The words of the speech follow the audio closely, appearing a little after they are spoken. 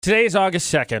Today is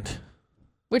August 2nd.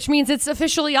 Which means it's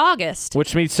officially August.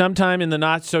 Which means sometime in the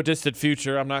not-so-distant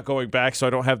future, I'm not going back, so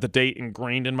I don't have the date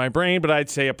ingrained in my brain, but I'd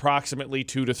say approximately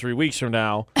 2 to 3 weeks from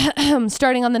now.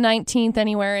 Starting on the 19th,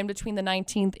 anywhere in between the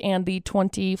 19th and the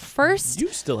 21st. You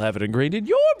still have it ingrained in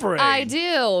your brain. I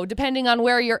do, depending on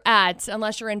where you're at.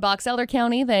 Unless you're in Box Elder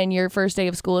County, then your first day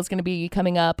of school is going to be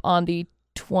coming up on the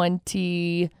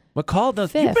 20th. McCall,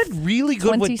 you've been really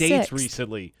good 26th. with dates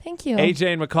recently. Thank you.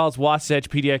 AJ and McCall's Wasatch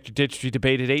Pediatric Dentistry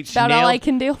Debate at 8. About all I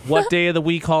can do. What day of the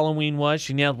week Halloween was.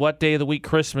 She nailed what day of the week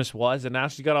Christmas was. And now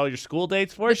she got all your school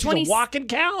dates for us. She's a walking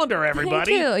calendar,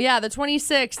 everybody. Thank you. Yeah, the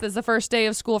 26th is the first day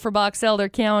of school for Box Elder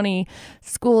County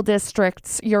school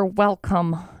districts. You're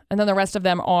welcome. And then the rest of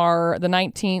them are the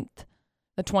 19th,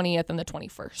 the 20th, and the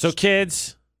 21st. So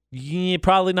kids... Yeah,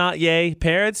 probably not yay.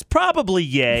 Parents, probably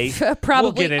yay. Probably.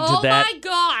 We'll get into that. Oh my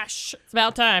gosh. It's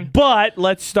about time. But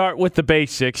let's start with the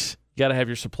basics. You got to have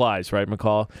your supplies, right,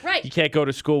 McCall? Right. You can't go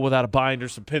to school without a binder,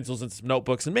 some pencils, and some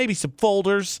notebooks, and maybe some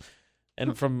folders.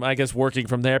 And from, I guess, working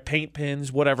from there, paint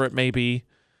pens, whatever it may be,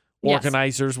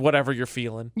 organizers, whatever you're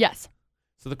feeling. Yes.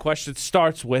 So the question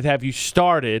starts with, have you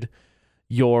started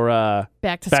your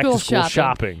back to school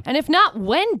shopping? And if not,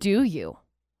 when do you?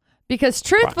 Because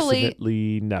truthfully...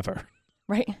 Approximately never.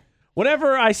 Right.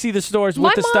 Whenever I see the stores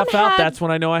with the stuff out, that's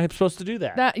when I know I'm supposed to do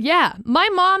that. Yeah. My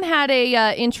mom had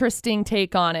a interesting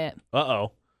take on it.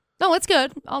 Uh-oh. No, it's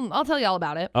good. I'll tell you all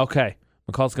about it. Okay.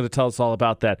 McCall's going to tell us all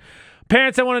about that.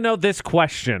 Parents, I want to know this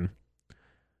question.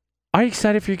 Are you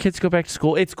excited for your kids to go back to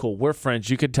school? It's cool. We're friends.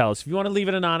 You can tell us. If you want to leave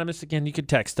it anonymous, again, you can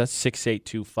text us,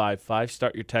 68255.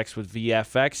 Start your text with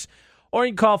VFX. Or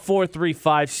you can call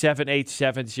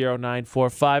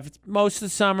 435-787-0945. It's most of the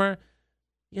summer.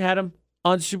 You had them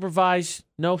unsupervised,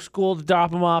 no school to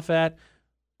drop them off at.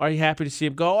 Are you happy to see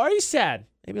them go? Are you sad?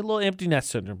 Maybe a little empty nest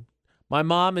syndrome. My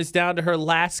mom is down to her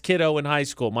last kiddo in high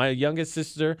school. My youngest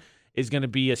sister is going to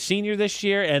be a senior this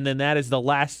year, and then that is the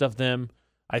last of them,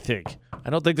 I think. I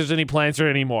don't think there's any plans for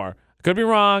any more. I could be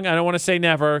wrong. I don't want to say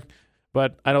never,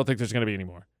 but I don't think there's going to be any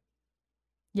more.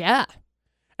 Yeah.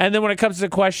 And then when it comes to the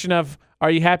question of, are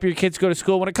you happy your kids go to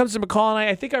school? When it comes to McCall and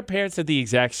I think our parents had the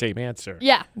exact same answer.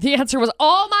 Yeah. The answer was,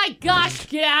 oh my gosh,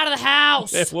 get out of the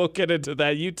house. And we'll get into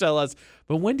that. You tell us.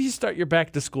 But when do you start your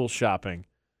back to school shopping?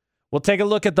 We'll take a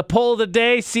look at the poll of the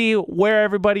day, see where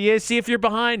everybody is, see if you're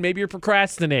behind. Maybe you're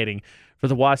procrastinating for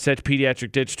the Wasatch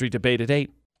Pediatric Dentistry Debate at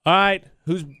 8. All right.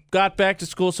 Who's got back to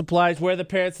school supplies? Where are the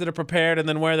parents that are prepared? And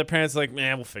then where are the parents like,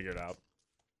 man, we'll figure it out.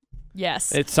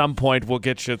 Yes. At some point, we'll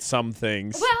get you some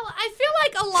things. Well, I feel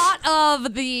like a lot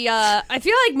of the, I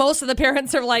feel like most of the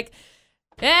parents are like,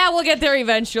 yeah, we'll get there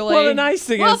eventually. Well, the nice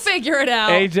thing we'll is, figure it out.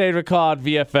 AJ McCall at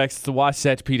VFX, the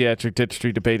Wasatch Pediatric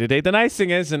Dentistry Debate today. The nice thing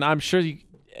is, and I'm sure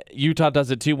Utah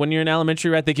does it too, when you're in elementary,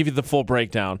 right, they give you the full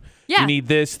breakdown. Yeah. You need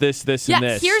this, and this.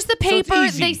 Yeah, here's the paper. So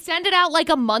it's easy. They send it out like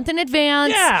a month in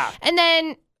advance. Yeah. And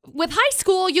then with high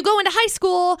school, you go into high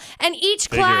school, and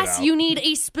each class, you need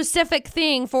a specific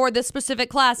thing for the specific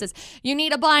classes. You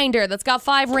need a binder that's got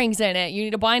 5 rings in it. You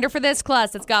need a binder for this class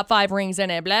that's got 5 rings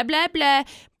in it. Blah, blah, blah.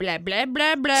 Blah, blah,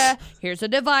 blah, blah. Here's a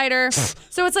divider.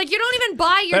 So it's like you don't even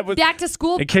buy your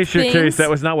back-to-school In case you're things. curious, that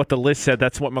was not what the list said.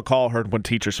 That's what McCall heard when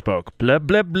teacher spoke. Blah,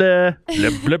 blah, blah. Blah,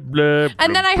 blah, blah.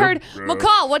 And then I heard,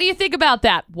 McCall, what do you think about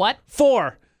that? What?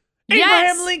 4. Yes.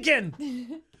 Abraham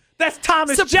Lincoln. That's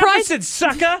Thomas Jefferson,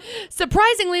 sucker.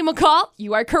 Surprisingly, McCall,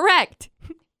 you are correct.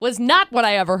 Was not what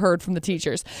I ever heard from the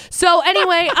teachers. So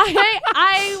anyway,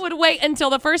 I would wait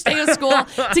until the first day of school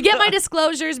to get my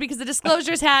disclosures because the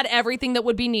disclosures had everything that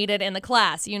would be needed in the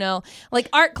class. You know, like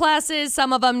art classes,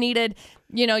 some of them needed,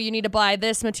 you know, you need to buy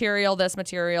this material,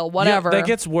 whatever. Yeah, that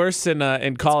gets worse in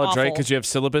college, right? Because you have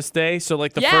syllabus day. So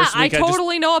like the first week, I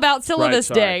totally know about syllabus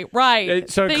day. Right.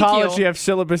 So in college, you have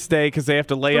syllabus day because they have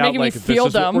to lay out like, this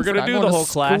is what we're going to do the whole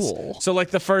class. So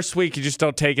like the first week, you just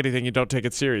don't take anything. You don't take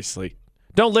it seriously.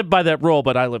 Don't live by that rule,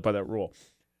 but I live by that rule.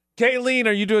 Kayleen,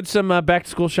 are you doing some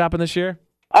back-to-school shopping this year?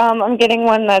 I'm getting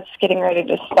one that's getting ready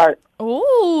to start.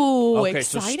 Ooh, okay,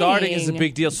 exciting. So starting is a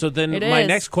big deal. So then my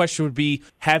next question would be,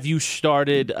 have you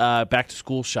started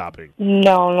back-to-school shopping?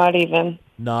 No, not even.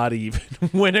 Not even.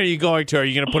 When are you going to? Are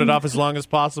you going to put it off as long as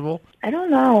possible? I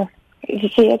don't know. You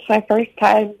see, it's my first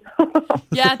time.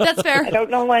 Yeah, that's fair. I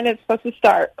don't know when it's supposed to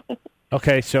start.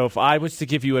 Okay, so if I was to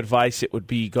give you advice, it would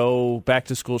be go back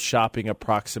to school shopping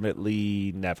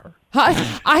approximately never.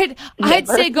 I'd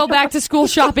say go back to school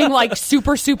shopping like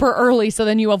super, super early so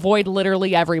then you avoid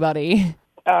literally everybody.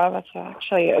 That's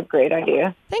actually a great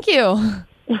idea. Thank you.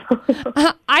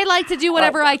 I like to do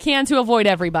whatever I can to avoid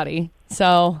everybody.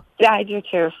 So yeah, I do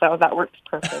too, so that works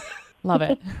perfect. Love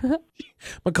it.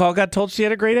 McCall got told she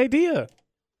had a great idea.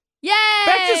 Yay!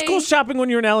 Back to school shopping when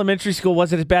you were in elementary school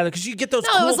wasn't as bad because you get those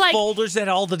No, it cool was like- folders that had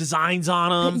all the designs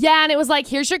on them. Yeah, and it was like,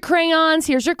 here's your crayons,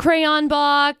 here's your crayon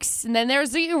box, and then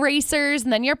there's the erasers,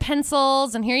 and then your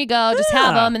pencils, and here you go. Just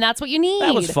have them, and that's what you need.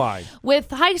 That was fine. With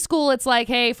high school, it's like,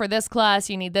 hey, for this class,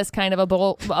 you need this kind of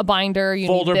a binder. You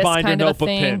Folder, need this binder, kind of a notebook,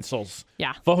 thing. pencils.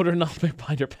 Yeah. Folder, notebook,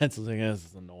 binder, pencils. This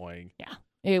is annoying. Yeah,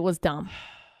 it was dumb.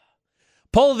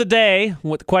 Poll of the day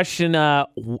with the question,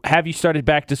 have you started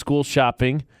back to school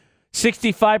shopping?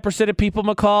 65% of people,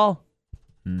 McCall?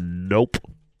 Nope.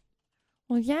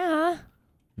 Well, yeah.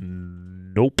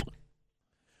 Nope.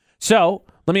 So,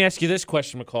 let me ask you this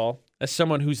question, McCall. As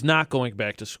someone who's not going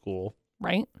back to school,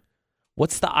 Right?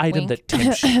 what's the item Wink. that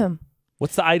tempts you?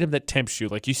 What's the item that tempts you?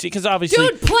 Like you see, because obviously...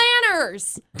 Dude,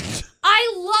 planners!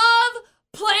 I love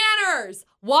planners!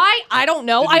 Why? I don't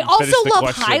know. Didn't I even also finish the love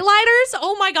question. highlighters.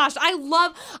 Oh my gosh.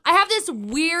 I have this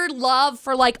weird love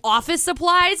for like office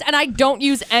supplies, and I don't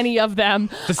use any of them.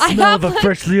 The I smell have, of a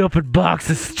freshly opened box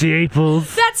of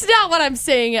Staples. That's not what I'm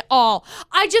saying at all.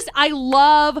 I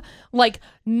love like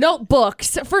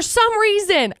notebooks for some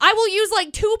reason. I will use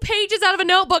like 2 pages out of a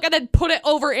notebook and then put it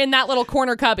over in that little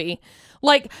corner cubby.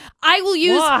 Like I will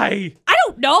use. Why? I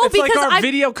don't know It's because like our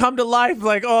video come to life.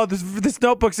 Like, oh, this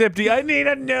notebook's empty. I need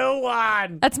a new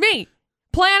one. That's me.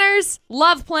 Planners,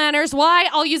 love planners. Why?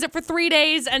 I'll use it for 3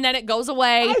 days and then it goes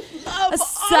away. I love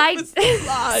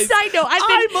Side note,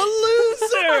 I'm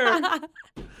a loser.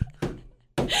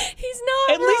 He's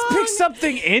not At least wrong. pick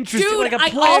something interesting, Dude, like a I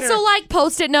planner. also like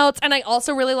Post-it notes, and I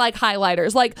also really like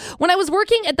highlighters. Like when I was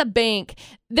working at the bank,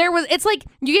 it's like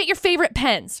you get your favorite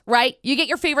pens, right? You get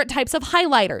your favorite types of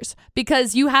highlighters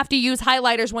because you have to use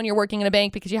highlighters when you're working in a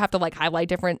bank because you have to like highlight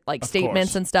different like statements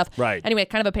course. and stuff. Right. Anyway,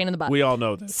 kind of a pain in the butt. We all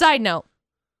know this. Side note,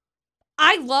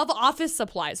 I love office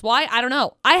supplies. Why? I don't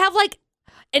know. I have like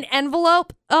an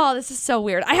envelope. Oh, this is so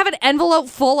weird. I have an envelope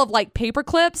full of like paper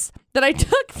clips that I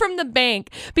took from the bank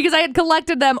because I had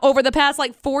collected them over the past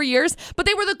like 4 years, but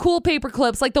they were the cool paper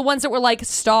clips, like the ones that were like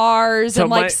stars and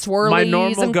like swirlies my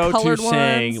normal and go-to colored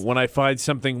saying ones. when I find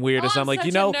something weird is Oh, I'm like, such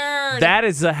you a know, nerd. that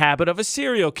is the habit of a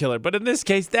serial killer. But in this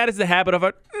case, that is the habit of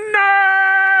a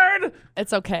nerd.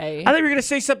 It's okay. I thought you were going to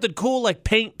say something cool like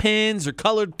paint pens or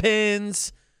colored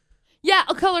pens. Yeah,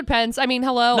 colored pens. I mean,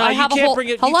 hello. No, I you have can't a whole. bring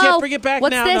it. Hello. You can't bring it back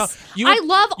What's now. this? No, I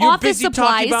love you're office busy supplies.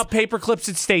 talking about paper clips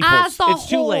and staples. As a It's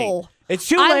too late. whole. It's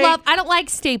too late. I don't like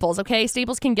staples, okay?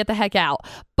 Staples can get the heck out.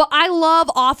 But I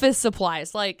love office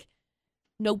supplies like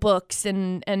notebooks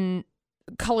and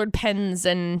colored pens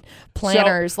and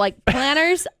planners. Like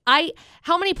planners,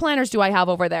 how many planners do I have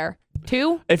over there?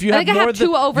 2? If you I have think more I have than,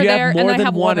 2 over if you there have more and then I than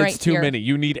have one, one right it's too here. many.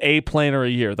 You need a planner a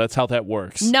year. That's how that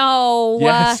works. No.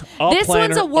 Yes, a this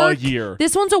planner one's a work a year.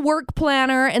 This one's a work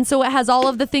planner, and so it has all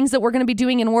of the things that we're going to be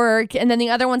doing in work, and then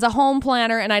the other one's a home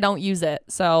planner, and I don't use it.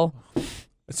 So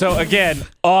again,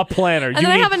 a planner. And then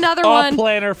I have another one. A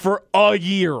planner for a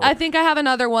year. I think I have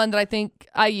another one that I think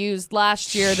I used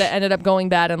last year that ended up going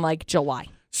bad in like July.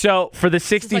 So for the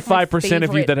is like my 65% of you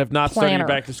favorite that have not started planner.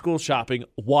 back to school shopping,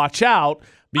 watch out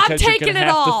because you're taking going to it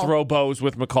have all. to throw bows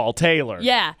with McCall Taylor.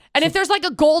 Yeah. And if there's like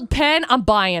a gold pen, I'm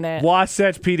buying it.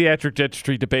 Wasatch Pediatric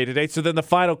Dentistry debate today. So then the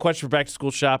final question for back to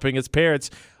school shopping is parents,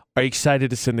 are you excited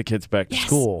to send the kids back to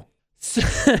school?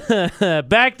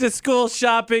 Back to school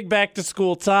shopping, back to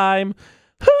school time.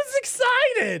 Who's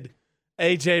excited?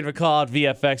 AJ and McCall at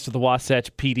VFX for the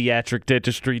Wasatch Pediatric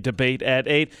Dentistry debate at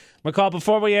 8. McCall,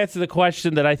 before we answer the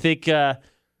question that I think,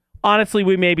 honestly,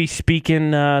 we may be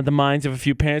speaking the minds of a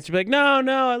few parents. You'll be like, no,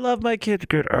 I love my kid.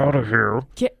 Get out of here.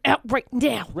 Get out right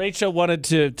now. Rachel wanted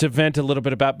to vent a little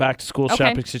bit about back to school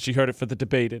shopping since she heard it for the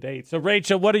debate at 8. So,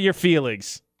 Rachel, what are your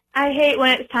feelings? I hate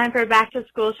when it's time for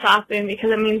back-to-school shopping because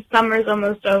it means summer's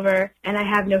almost over and I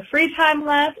have no free time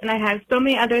left and I have so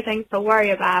many other things to worry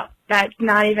about that's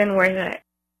not even worth it.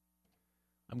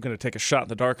 I'm going to take a shot in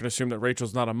the dark and assume that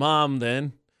Rachel's not a mom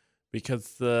then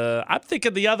because I'm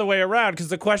thinking the other way around because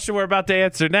the question we're about to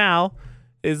answer now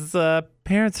is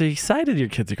parents, are you excited your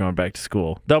kids are going back to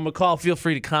school? Though, McCall, feel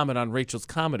free to comment on Rachel's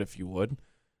comment if you would.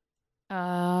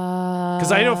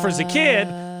 Because I know for as a kid,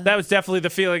 that was definitely the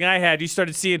feeling I had. You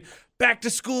started seeing back to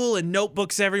school and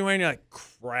notebooks everywhere, and you're like,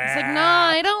 crap. It's like, no,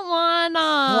 I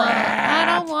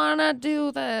don't wanna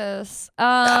do this.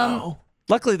 No.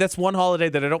 Luckily, that's one holiday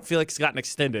that I don't feel like it's gotten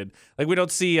extended. Like we don't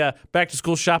see back to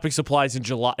school shopping supplies in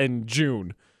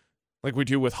June, like we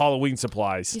do with Halloween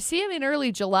supplies. You see them in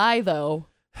early July, though.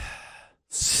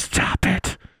 Stop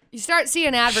it. You start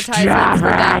seeing advertisements for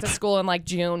back to school in like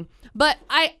June. But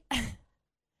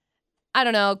I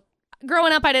don't know.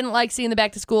 Growing up, I didn't like seeing the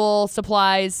back to school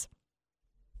supplies.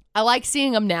 I like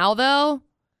seeing them now, though.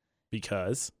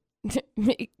 Because?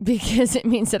 Because it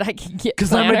means that I can get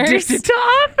Because I'm planners. addicted to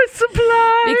office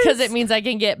supplies. Because it means I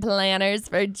can get planners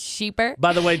for cheaper.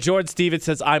 By the way, Jordan Stevens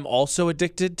says, I'm also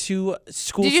addicted to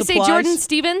school Did you supplies. say Jordan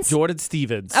Stevens? Jordan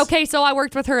Stevens. Okay, so I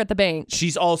worked with her at the bank.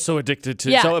 She's also addicted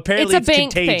to Yeah, so apparently it's a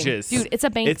bank contagious. thing. Dude, it's a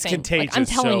bank It's thing. contagious. Like, I'm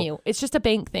telling so- you, it's just a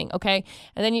bank thing, okay?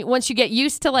 And then once you get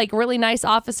used to like really nice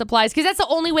office supplies, because that's the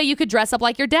only way you could dress up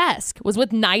like your desk was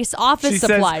with nice office She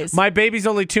supplies. says, my baby's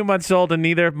only 2 months old and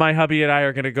neither of my hubby and I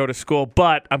are going to go to school,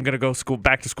 but I'm going to go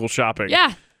back to school shopping.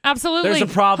 Yeah, absolutely. There's a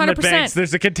problem 100%. at banks.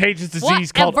 There's a contagious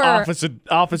disease called Whatever.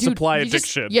 office Dude, supply you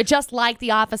addiction. you just like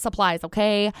the office supplies,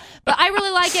 okay? But I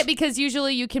really like it because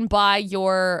usually you can buy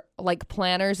your like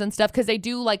planners and stuff because they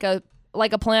do like a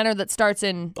planner that starts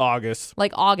in August.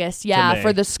 like August, yeah, May.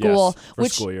 for the school, Yes, for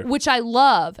school year. which I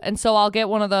love, and so I'll get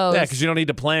one of those. Yeah, because you don't need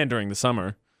to plan during the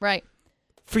summer. Right.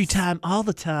 Free time all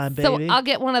the time, So I'll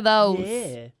get one of those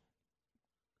Yeah.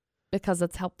 because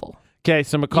it's helpful. Okay,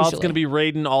 so McCall's Usually. going to be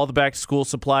raiding all the back to school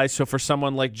supplies. So for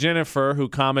someone like Jennifer, who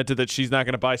commented that she's not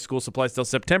going to buy school supplies till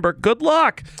September, good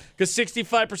luck, because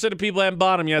 65% of people haven't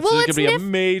bought them yet. Well, so there's going to it's be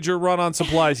a major run on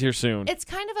supplies here soon. It's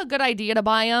kind of a good idea to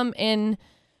buy them in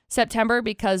September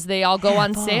because they all go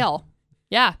on sale.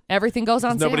 Yeah, everything goes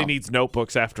on sale. Nobody needs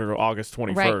notebooks after August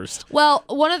 21st. Right. Well,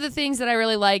 one of the things that I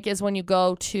really like is when you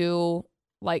go to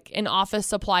like an office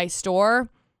supply store,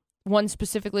 one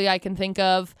specifically I can think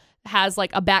of has like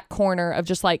a back corner of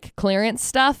just like clearance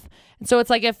stuff. And so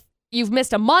it's like if you've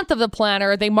missed a month of the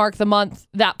planner, they mark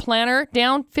that planner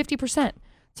down 50%.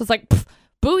 So it's like, pff,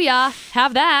 booyah,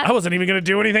 have that. I wasn't even going to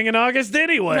do anything in August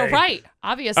anyway. No, right.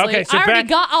 Obviously. Okay, so I already back-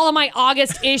 got all of my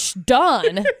August-ish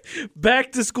done.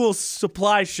 Back to school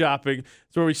supply shopping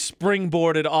is where we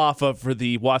springboarded off of for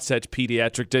the Wasatch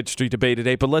Pediatric Dentistry debate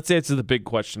today. But let's answer the big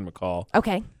question, McCall.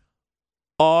 Okay.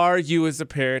 Are you, as a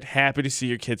parent, happy to see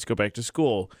your kids go back to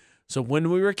school? So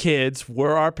when we were kids,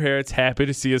 were our parents happy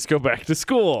to see us go back to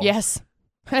school? Yes.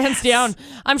 Hands down.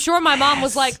 I'm sure my mom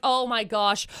was like, oh my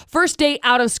gosh. First day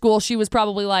out of school, she was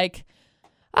probably like,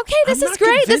 okay, this I'm is not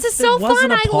great. This convinced is so it wasn't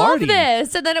fun. a I love party.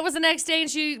 this. And then it was the next day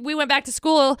and we went back to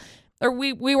school, or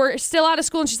we were still out of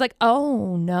school, and she's like,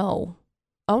 oh no.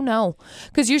 Oh no.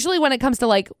 Because usually when it comes to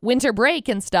like winter break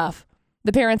and stuff,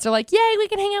 the parents are like, yay, we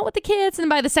can hang out with the kids. And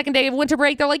by the second day of winter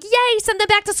break, they're like, yay, send them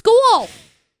back to school.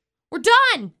 We're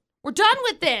done. We're done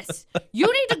with this. You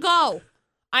need to go.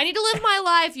 I need to live my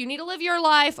life. You need to live your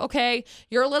life. Okay.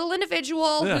 You're a little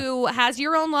individual who has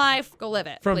your own life. Go live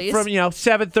it, From please.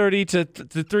 7:30 to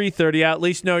 3:30, at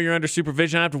least know you're under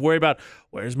supervision. I don't have to worry about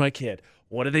where's my kid?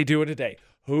 What are they doing today?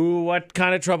 What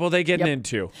kind of trouble are they getting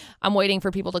into? I'm waiting for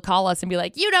people to call us and be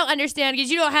like, you don't understand because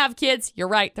you don't have kids. You're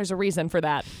right. There's a reason for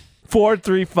that.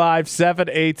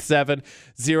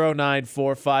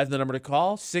 435-787-0945, the number to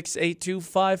call.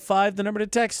 68255, the number to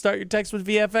text. Start your text with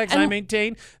VFX. And- I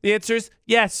maintain the answer is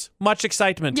yes. Much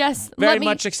excitement. Yes, Very let me-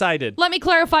 much excited. Let me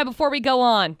clarify before we go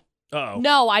on. Uh-oh.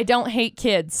 No, I don't hate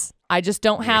kids. I just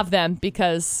don't have them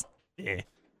because Eh.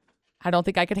 I don't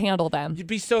think I could handle them. You'd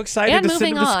be so excited And to send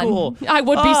moving them to on. school. I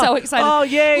would be so excited. Oh,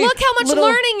 yay. Look how much Little-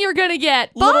 learning you're going to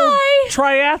get. little Bye.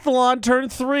 triathlon turn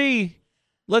 3.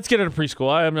 Let's get into preschool.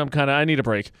 I need a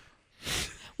break.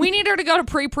 We need her to go to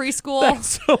preschool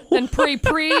That's so and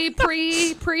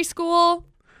preschool.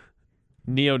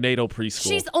 neonatal preschool.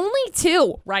 She's only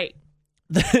 2, right?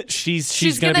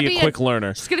 she's gonna be a quick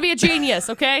learner. She's gonna be a genius.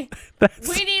 Okay.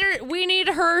 We need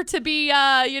her to be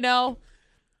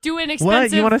doing expensive.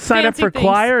 What? You want to sign up fancy for things.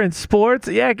 choir and sports?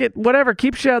 Yeah, get whatever.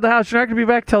 Keeps you out of the house. You're not going to be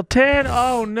back till 10.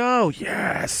 Oh, no.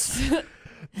 Yes.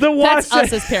 The That's us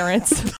Wasatch, as parents.